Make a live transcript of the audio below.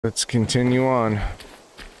Let's continue on.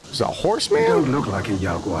 Is a horseman? You don't look like a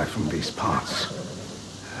Yaogwai from these parts.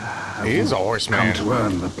 He is a horseman. Come to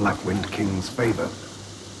earn the Black Wind King's favor.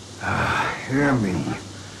 Hear me.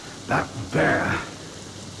 That bear.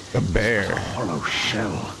 The bear. A hollow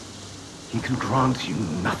shell. He can grant you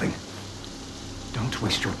nothing. Don't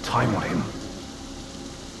waste your time on him.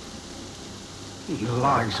 He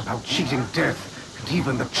lies about cheating death and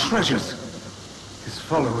even the treasures. His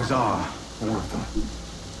followers are, all of them,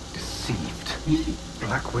 deceived.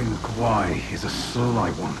 Blackwind Gwai is a sly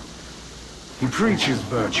one. He preaches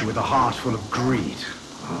virtue with a heart full of greed.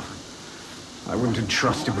 Well, I wouldn't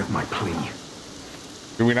entrust him with my plea.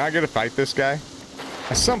 Do we not get to fight this guy?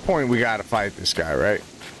 At some point we gotta fight this guy, right?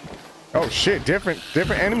 Oh shit, different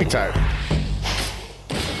enemy type.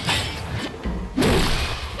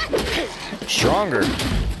 Stronger.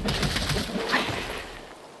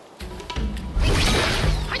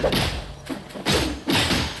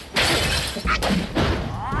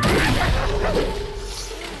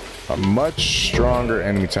 A much stronger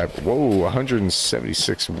enemy type. Whoa,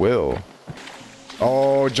 176 will.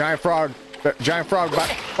 Oh, giant frog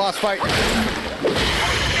boss fight.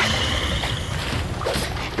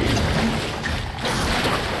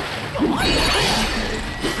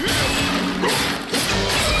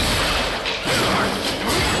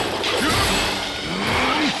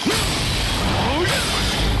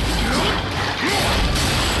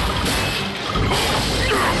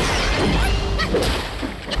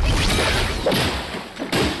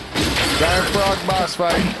 Giant frog boss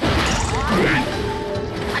fight.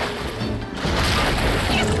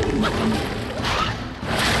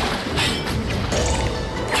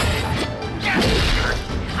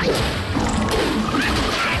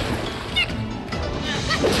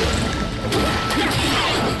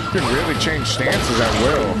 You can really change stances at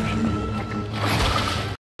will.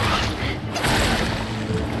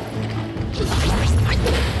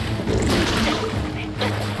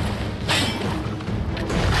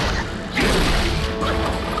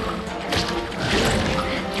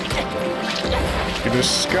 You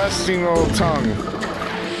disgusting old tongue.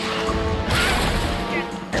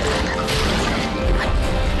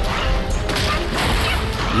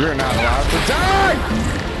 You're not allowed to die!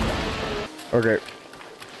 Okay.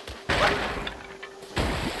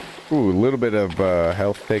 Ooh, a little bit of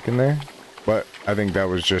health taken there, but I think that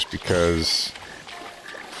was just because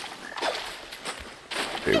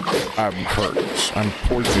I'm hurt. I'm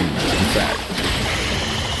poisoned, in fact.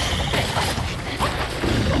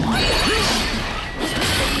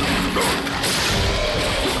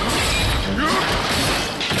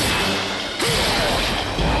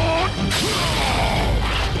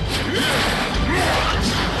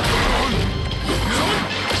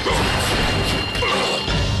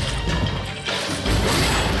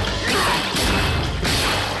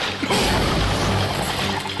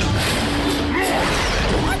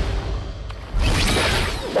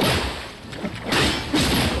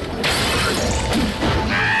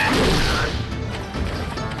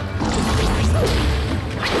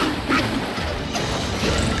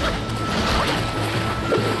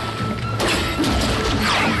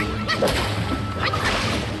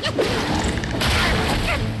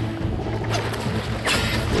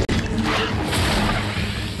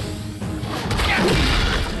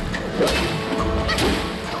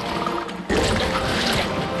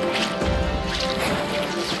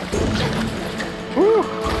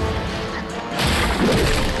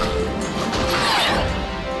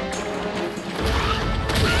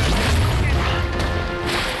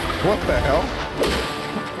 What the hell?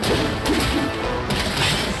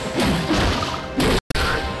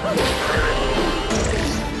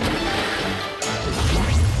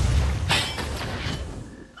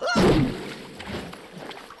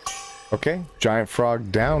 Okay, giant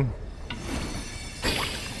frog down.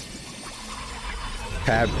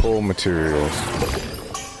 Tadpole materials.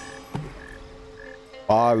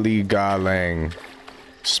 Ali Galang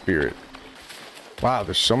spirit. Wow,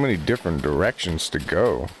 there's so many different directions to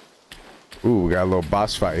go. Ooh, we got a little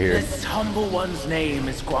boss fight here. This humble one's name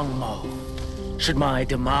is Guangmo. Should my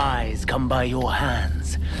demise come by your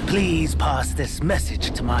hands, please pass this message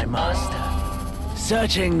to my master.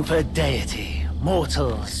 Searching for deity,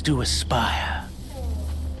 mortals do aspire.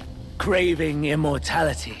 Craving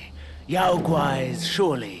immortality, Yaogwais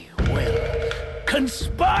surely will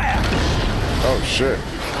conspire! Oh, shit.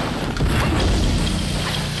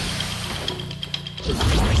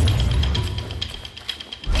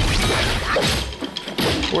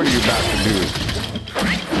 What are you about to do?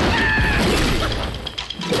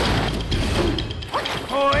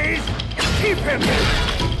 Boys, keep him!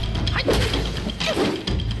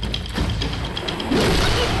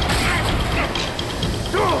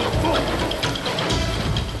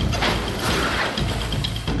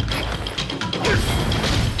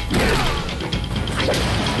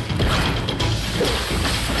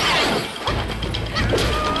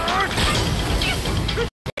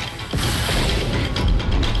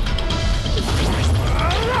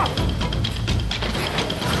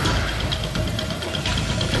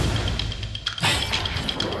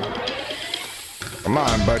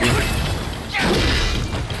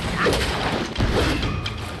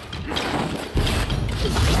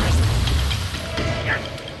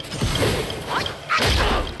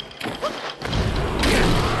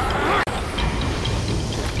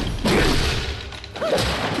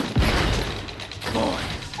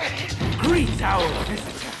 Greet our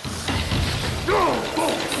visitor.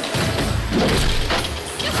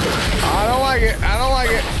 I don't like it. I don't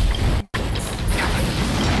like it.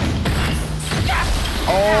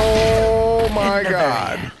 Oh my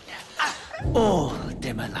God. All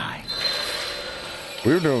dim alike.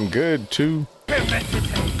 We were doing good too.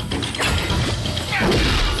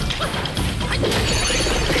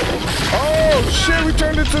 Oh shit, we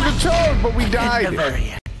turned into the toad, but we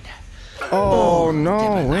died. Oh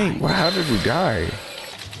no, wait, well, how did we die?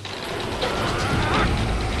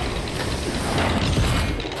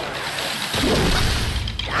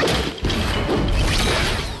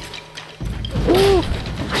 Woo!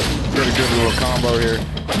 Got a good little combo here.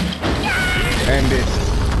 End it.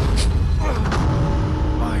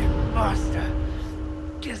 My master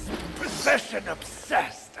is possession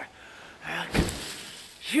obsessed.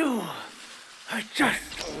 You are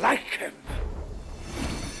just like him.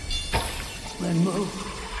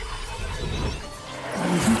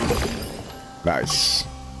 Nice.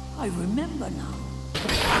 I remember now.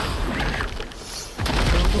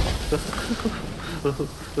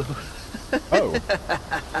 Oh.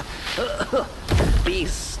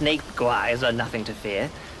 These snake guys are nothing to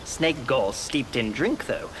fear. Snake gall steeped in drink,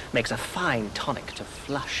 though, makes a fine tonic to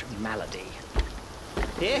flush malady.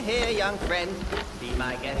 Here, here, young friend. Be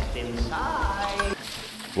my guest inside.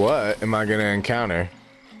 What am I gonna encounter?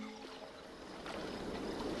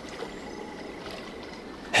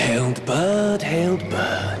 Hailed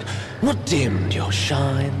bird, what dimmed your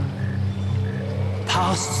shine?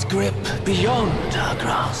 Past's grip beyond our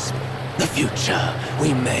grasp. The future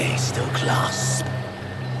we may still clasp.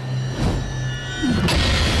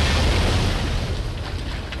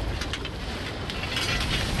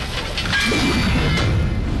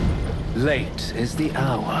 Late is the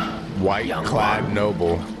hour, White young clad one,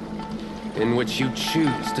 noble. in which you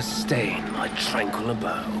choose to stain my tranquil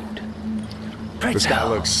abode. Pray This guy tell,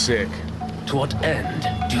 looks sick. to what end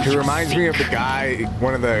do He you reminds me of the seek? guy,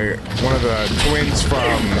 one of the twins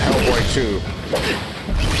from Hellboy 2.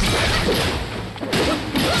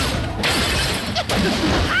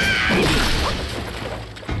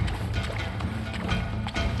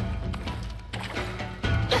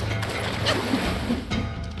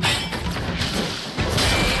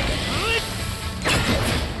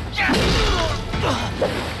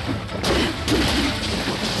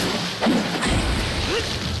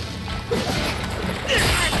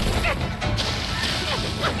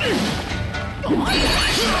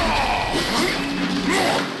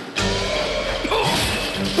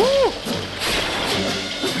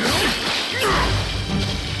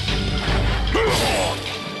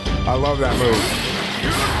 I love that move.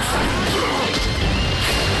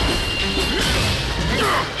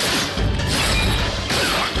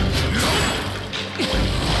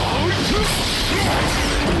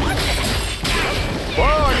 Whoa,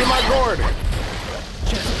 I get my gourd.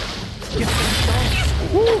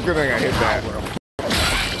 Woo, good thing I hit that.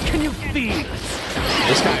 Can you feel it?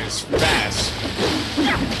 This guy is fast.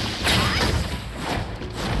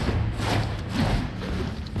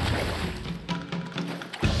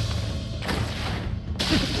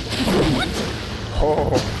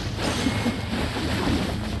 Oh.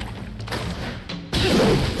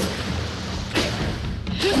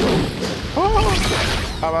 Oh.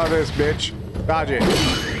 How about this, bitch? Dodge it.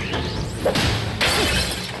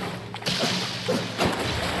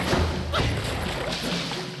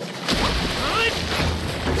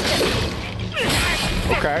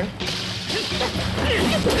 Okay.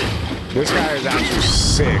 This guy is actually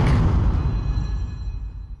sick.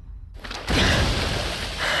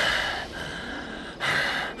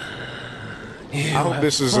 I hope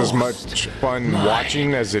this is as much fun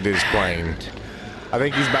watching as it is playing. I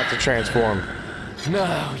think he's about to transform.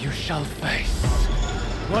 Now you shall face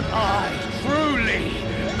what I truly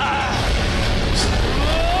am.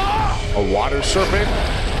 A water serpent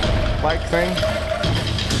like thing.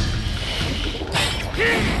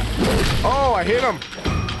 Oh, I hit him.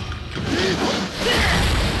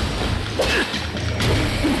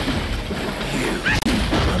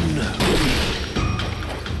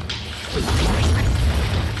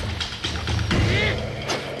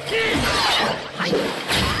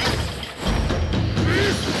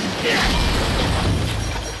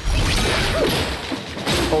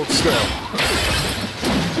 Hold still.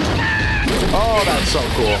 Oh, that's so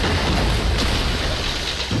cool.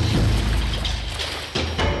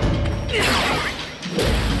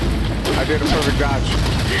 I did a perfect dodge.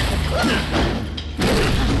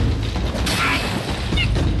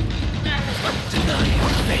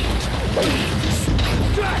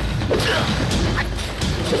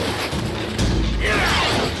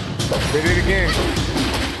 Did it again.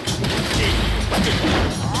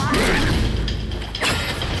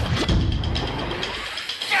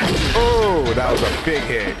 Oh, that was a big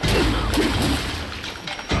hit.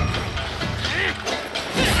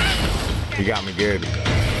 He got me good.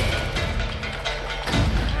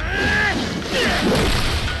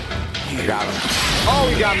 I got him. Oh,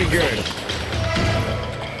 he got me good.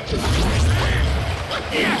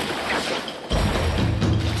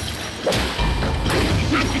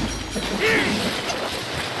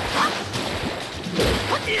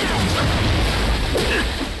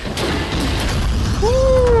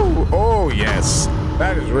 Woo! Oh, yes.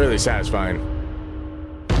 That is really satisfying.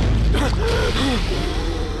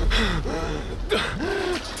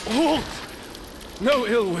 Halt! No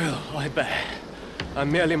ill will, I bear.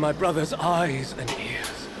 I'm merely my brother's eyes and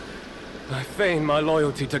ears. I feign my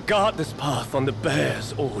loyalty to guard this path on the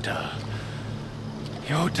bear's order.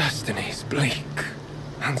 Your destiny's bleak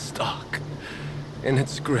and stark. In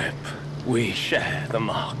its grip, we share the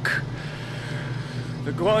mark.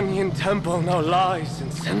 The Guanyin temple now lies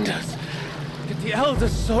in cinders, yet the elder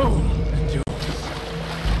soul endures.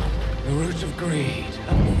 The root of greed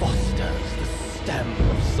and fosters the stem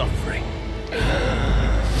of suffering.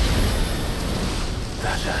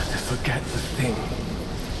 Better to forget the thing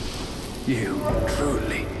you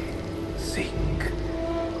truly seek.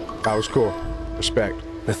 That was cool. Respect.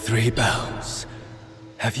 The 3 bells.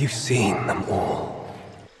 Have you seen them all?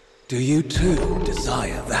 Do you too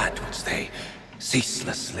desire that which they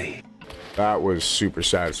ceaselessly? That was super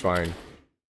satisfying.